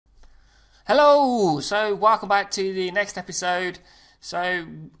Hello! So welcome back to the next episode. So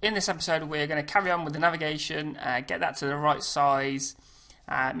in this episode we're going to carry on with the navigation, get that to the right size,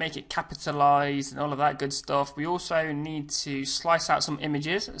 make it capitalized and all of that good stuff. We also need to slice out some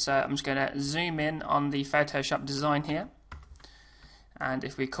images, so I'm just going to zoom in on the Photoshop design here. And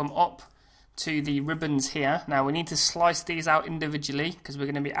if we come up to the ribbons here, now we need to slice these out individually because we're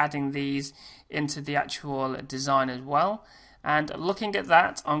going to be adding these into the actual design as well. And looking at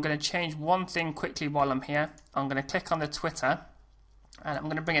that, I'm going to change one thing quickly while I'm here. I'm going to click on the Twitter and I'm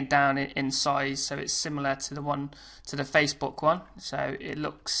going to bring it down in size so it's similar to the Facebook one, so it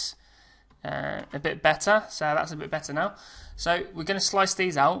looks a bit better. So that's a bit better now. So we're going to slice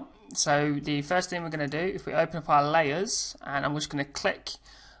these out. So the first thing we're going to do, if we open up our layers, and I'm just going to click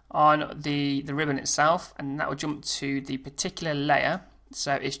on the ribbon itself, and that will jump to the particular layer.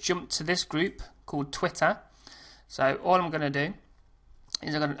 So it's jumped to this group called Twitter. So all I'm going to do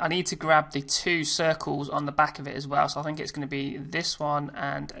is I need to grab the two circles on the back of it as well. So I think it's going to be this one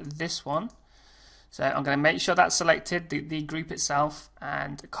and this one. So I'm going to make sure that's selected, the group itself,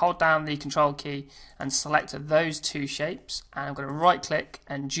 and hold down the control key and select those two shapes. And I'm going to right click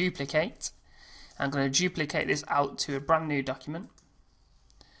and duplicate. I'm going to duplicate this out to a brand new document.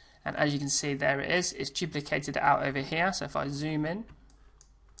 And as you can see, there it is. It's duplicated it out over here. So if I zoom in,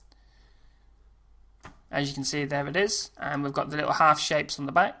 as you can see, there it is, and we've got the little half shapes on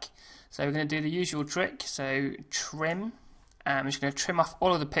the back. So we're going to do the usual trick, so trim, and I'm just going to trim off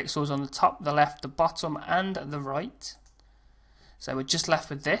all of the pixels on the top, the left, the bottom and the right. So we're just left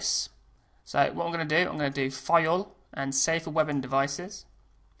with this. So what I'm going to do File and Save for Web and Devices,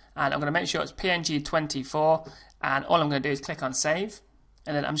 and I'm going to make sure it's PNG24, and all I'm going to do is click on Save,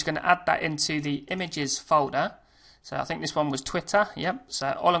 and then I'm just going to add that into the Images folder. So I think this one was Twitter, yep.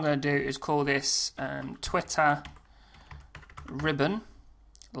 So all I'm going to do is call this Twitter ribbon,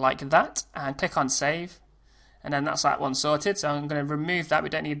 like that, and click on Save. And then that's that one sorted. So I'm going to remove that, we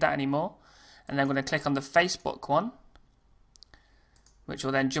don't need that anymore. And then I'm going to click on the Facebook one, which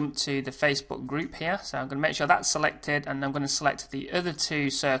will then jump to the Facebook group here. So I'm going to make sure that's selected, and I'm going to select the other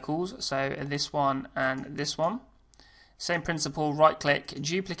two circles, so this one and this one. Same principle, right click,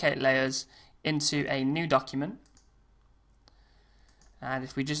 duplicate layers into a new document. And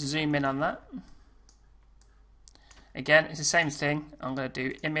if we just zoom in on that, again, it's the same thing. I'm going to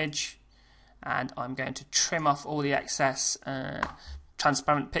do image, and I'm going to trim off all the excess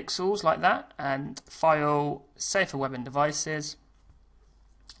transparent pixels like that, and File, Save for Web and Devices,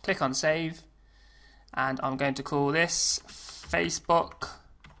 click on Save, and I'm going to call this Facebook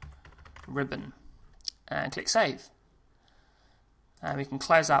ribbon, and click Save. And we can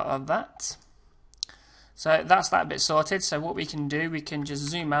close out of that. So that's that bit sorted. So what we can do, we can just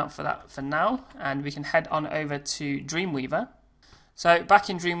zoom out for that for now, and we can head on over to Dreamweaver. So back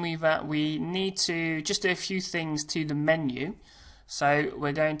in Dreamweaver, we need to just do a few things to the menu. So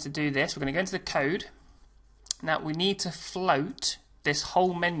we're going to do this. We're going to go into the code. Now we need to float this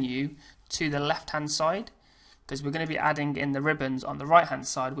whole menu to the left-hand side, because we're going to be adding in the ribbons on the right-hand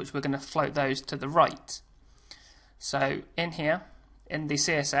side, which we're going to float those to the right. So in here, in the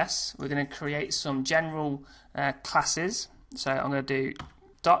CSS, we're going to create some general classes. So I'm going to do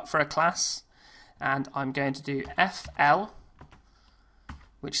dot for a class, and I'm going to do FL,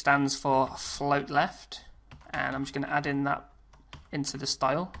 which stands for float left, and I'm just going to add in that into the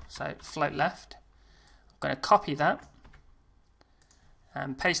style, so float left. I'm going to copy that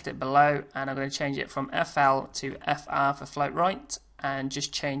and paste it below, and I'm going to change it from FL to FR for float right, and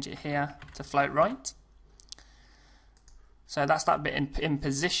just change it here to float right. So that's that bit in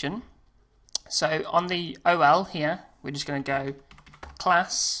position. So on the OL here, we're just going to go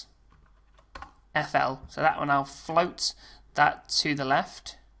class FL. So that will now float that to the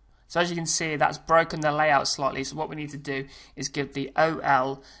left. So as you can see, that's broken the layout slightly. So what we need to do is give the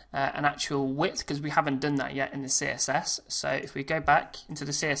OL an actual width, because we haven't done that yet in the CSS. So if we go back into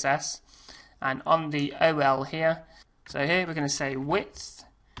the CSS, and on the OL here, so here we're going to say width,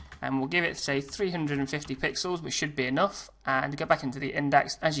 and we'll give it, say, 350 pixels, which should be enough, and go back into the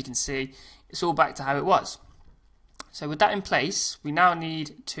index. As you can see, it's all back to how it was. So with that in place, we now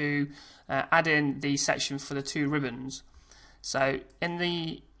need to add in the section for the two ribbons. So in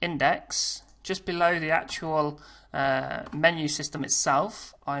the index, just below the actual menu system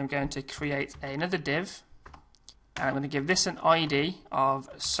itself, I'm going to create another div, and I'm going to give this an ID of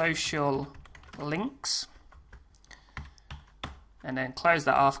social links. And then close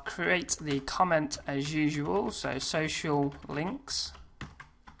that off, create the comment as usual, so social links.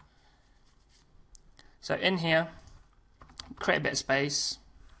 So in here, create a bit of space.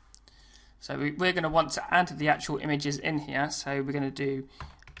 So we're going to want to add the actual images in here, so we're going to do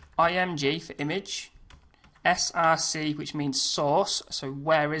img for image, src, which means source, so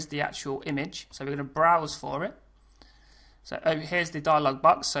where is the actual image, so we're going to browse for it. So over here's the dialog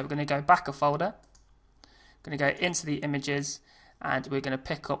box, so we're going to go back a folder, going to go into the images, and we're going to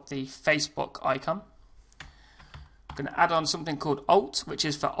pick up the Facebook icon. I'm going to add on something called alt, which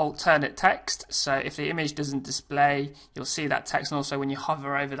is for alternate text, so if the image doesn't display, you'll see that text, and also when you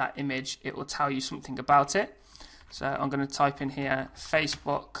hover over that image, it will tell you something about it. So I'm going to type in here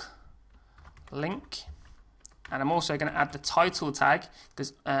Facebook link, and I'm also going to add the title tag,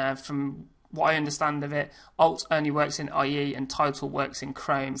 because from what I understand of it, alt only works in IE and title works in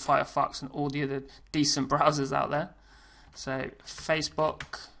Chrome, Firefox, and all the other decent browsers out there. So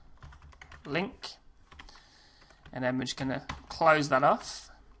Facebook link, and then we're just going to close that off.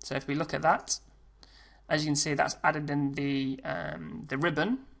 So if we look at that, as you can see, that's added in the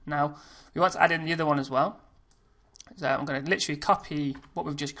ribbon. Now we want to add in the other one as well. So I'm going to literally copy what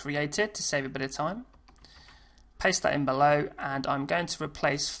we've just created to save a bit of time, paste that in below, and I'm going to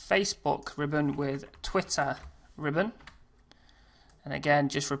replace Facebook ribbon with Twitter ribbon, and again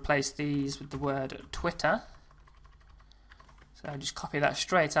just replace these with the word Twitter. So I'll just copy that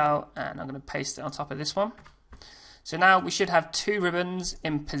straight out, and I'm going to paste it on top of this one. So now we should have two ribbons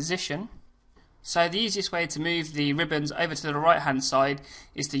in position. So the easiest way to move the ribbons over to the right hand side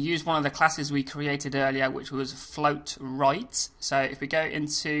is to use one of the classes we created earlier, which was float right. So if we go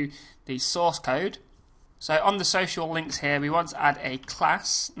into the source code, so on the social links here, we want to add a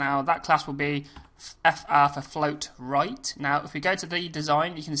class. Now that class will be FR for float right. Now if we go to the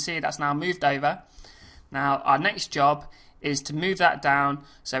design, you can see that's now moved over. Now our next job is to move that down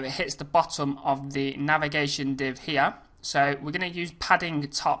so it hits the bottom of the navigation div here. So we're going to use padding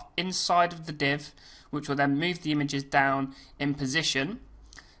top inside of the div, which will then move the images down in position.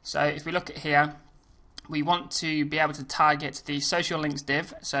 So if we look at here, we want to be able to target the social links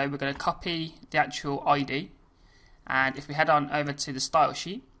div, so we're going to copy the actual ID, and if we head on over to the style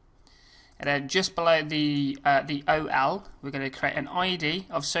sheet, and then just below the OL, we're going to create an ID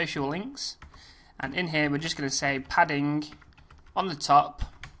of social links, and in here we're just going to say padding on the top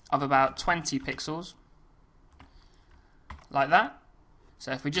of about 20 pixels, like that.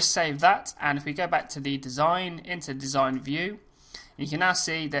 So if we just save that, and if we go back to the design, into design view, you can now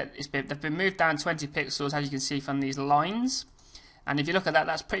see that they've been moved down 20 pixels, as you can see from these lines. And if you look at that,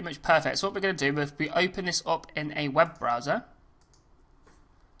 that's pretty much perfect. So what we're going to do is we open this up in a web browser.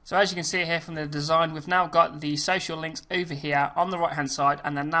 So as you can see here from the design, we've now got the social links over here on the right hand side,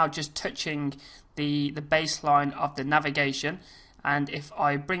 and they're now just touching the baseline of the navigation. And if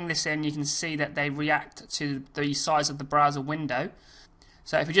I bring this in, you can see that they react to the size of the browser window.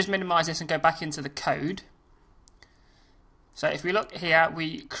 So if we just minimize this and go back into the code, so if we look here,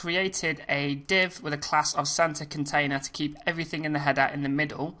 we created a div with a class of center container to keep everything in the header in the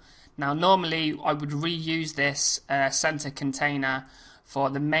middle. Now normally I would reuse this center container for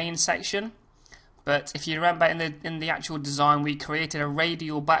the main section, but if you remember in the actual design, we created a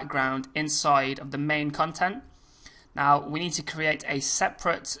radial background inside of the main content. Now we need to create a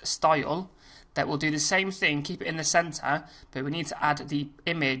separate style that will do the same thing, keep it in the center, but we need to add the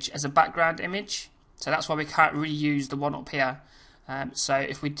image as a background image. So that's why we can't reuse the one up here. So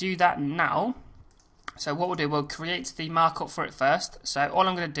if we do that now, so what we'll do, we'll create the markup for it first. So all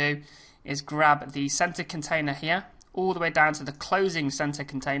I'm going to do is grab the center container here, all the way down to the closing center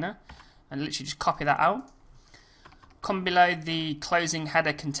container, and literally just copy that out. Come below the closing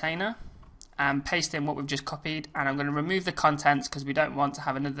header container and paste in what we've just copied, and I'm going to remove the contents because we don't want to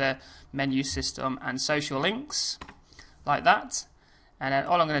have another menu system and social links, like that. And then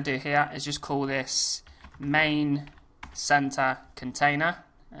all I'm going to do here is just call this main center container.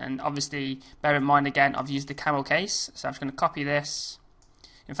 And obviously, bear in mind again, I've used the camel case. So I'm just going to copy this.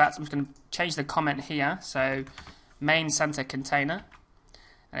 In fact, I'm just going to change the comment here. So main center container.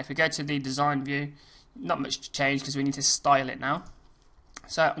 And if we go to the design view, not much to change because we need to style it now.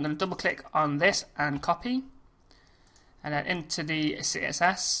 So I'm going to double click on this and copy. And then into the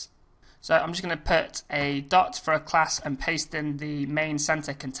CSS. So I'm just going to put a dot for a class and paste in the main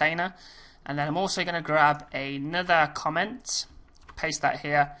center container. And then I'm also going to grab another comment, paste that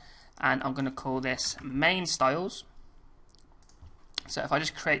here, and I'm going to call this main styles. So if I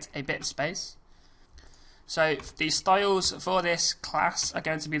just create a bit of space. So the styles for this class are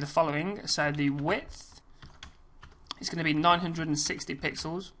going to be the following. So the width is going to be 960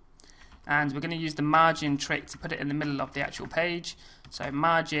 pixels. And we're going to use the margin trick to put it in the middle of the actual page. So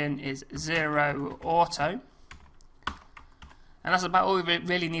margin is 0 auto. And that's about all we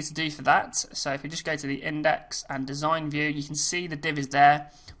really need to do for that. So if we just go to the index and design view, you can see the div is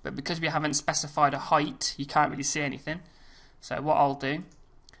there, but because we haven't specified a height, you can't really see anything. So what I'll do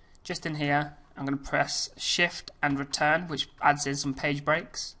just in here, I'm going to press Shift and Return, which adds in some page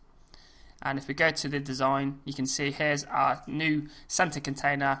breaks. And if we go to the design, you can see here's our new center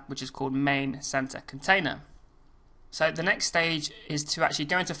container, which is called main center container. So the next stage is to actually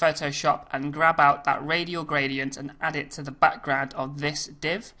go into Photoshop and grab out that radial gradient and add it to the background of this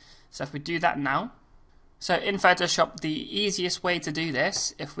div. So if we do that now, so in Photoshop, the easiest way to do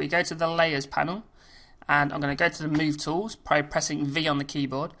this, if we go to the Layers panel, and I'm going to go to the Move tools by pressing V on the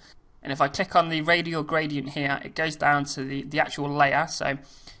keyboard, and if I click on the radial gradient here, it goes down to the actual layer. So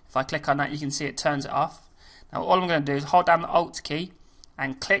if I click on that, you can see it turns it off. Now all I'm going to do is hold down the Alt key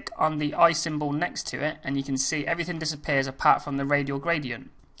and click on the eye symbol next to it, and you can see everything disappears apart from the radial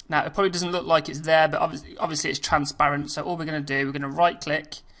gradient. Now it probably doesn't look like it's there, but obviously it's transparent. So all we're going to do, we're going to right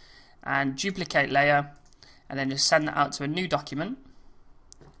click and duplicate layer, and then just send that out to a new document,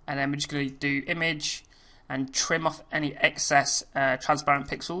 and then we're just going to do image and trim off any excess transparent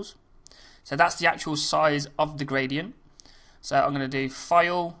pixels. So that's the actual size of the gradient. So I'm going to do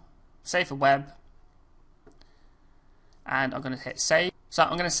File, Save for Web, and I'm going to hit Save. So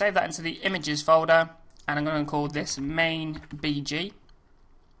I'm going to save that into the Images folder, and I'm going to call this Main BG.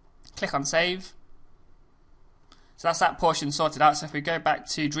 Click on Save. So that's that portion sorted out. So if we go back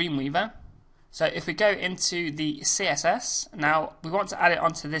to Dreamweaver, so if we go into the CSS, now we want to add it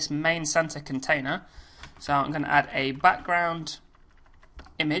onto this main center container. So I'm going to add a background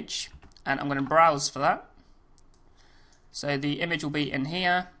image, and I'm going to browse for that. So the image will be in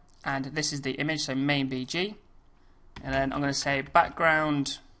here, and this is the image, so main BG. And then I'm going to say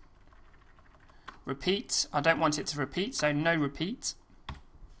background repeat. I don't want it to repeat, so no repeat.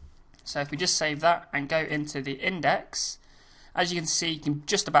 So if we just save that and go into the index, as you can see, you can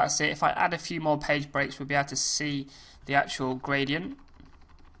just about see it. If I add a few more page breaks, we'll be able to see the actual gradient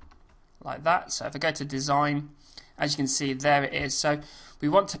like that. So if I go to design, as you can see, there it is. So we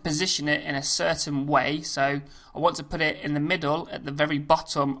want to position it in a certain way. So I want to put it in the middle at the very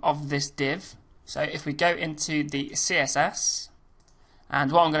bottom of this div. So if we go into the CSS,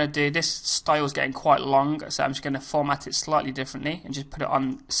 and what I'm going to do, this style is getting quite long, so I'm just going to format it slightly differently and just put it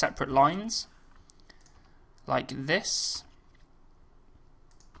on separate lines like this.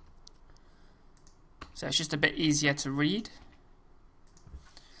 So it's just a bit easier to read.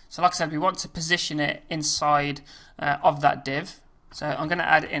 So like I said, we want to position it inside of that div. So I'm going to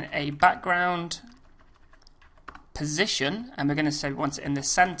add in a background position, and we're going to say we want it in the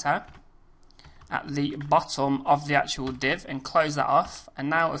center at the bottom of the actual div, and close that off. And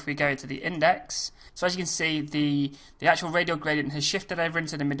now if we go to the index, so as you can see, the actual radial gradient has shifted over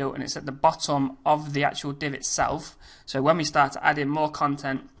into the middle, and it's at the bottom of the actual div itself. So when we start to add in more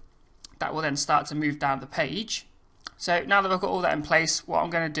content, that will then start to move down the page. So now that we've got all that in place, what I'm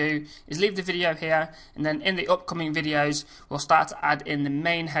going to do is leave the video here, and then in the upcoming videos we'll start to add in the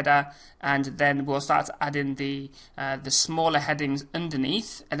main header, and then we'll start to add in the smaller headings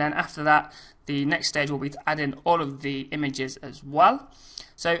underneath, and then after that the next stage will be to add in all of the images as well.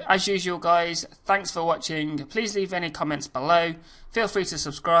 So as usual guys, thanks for watching. Please leave any comments below, feel free to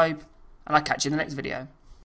subscribe, and I'll catch you in the next video.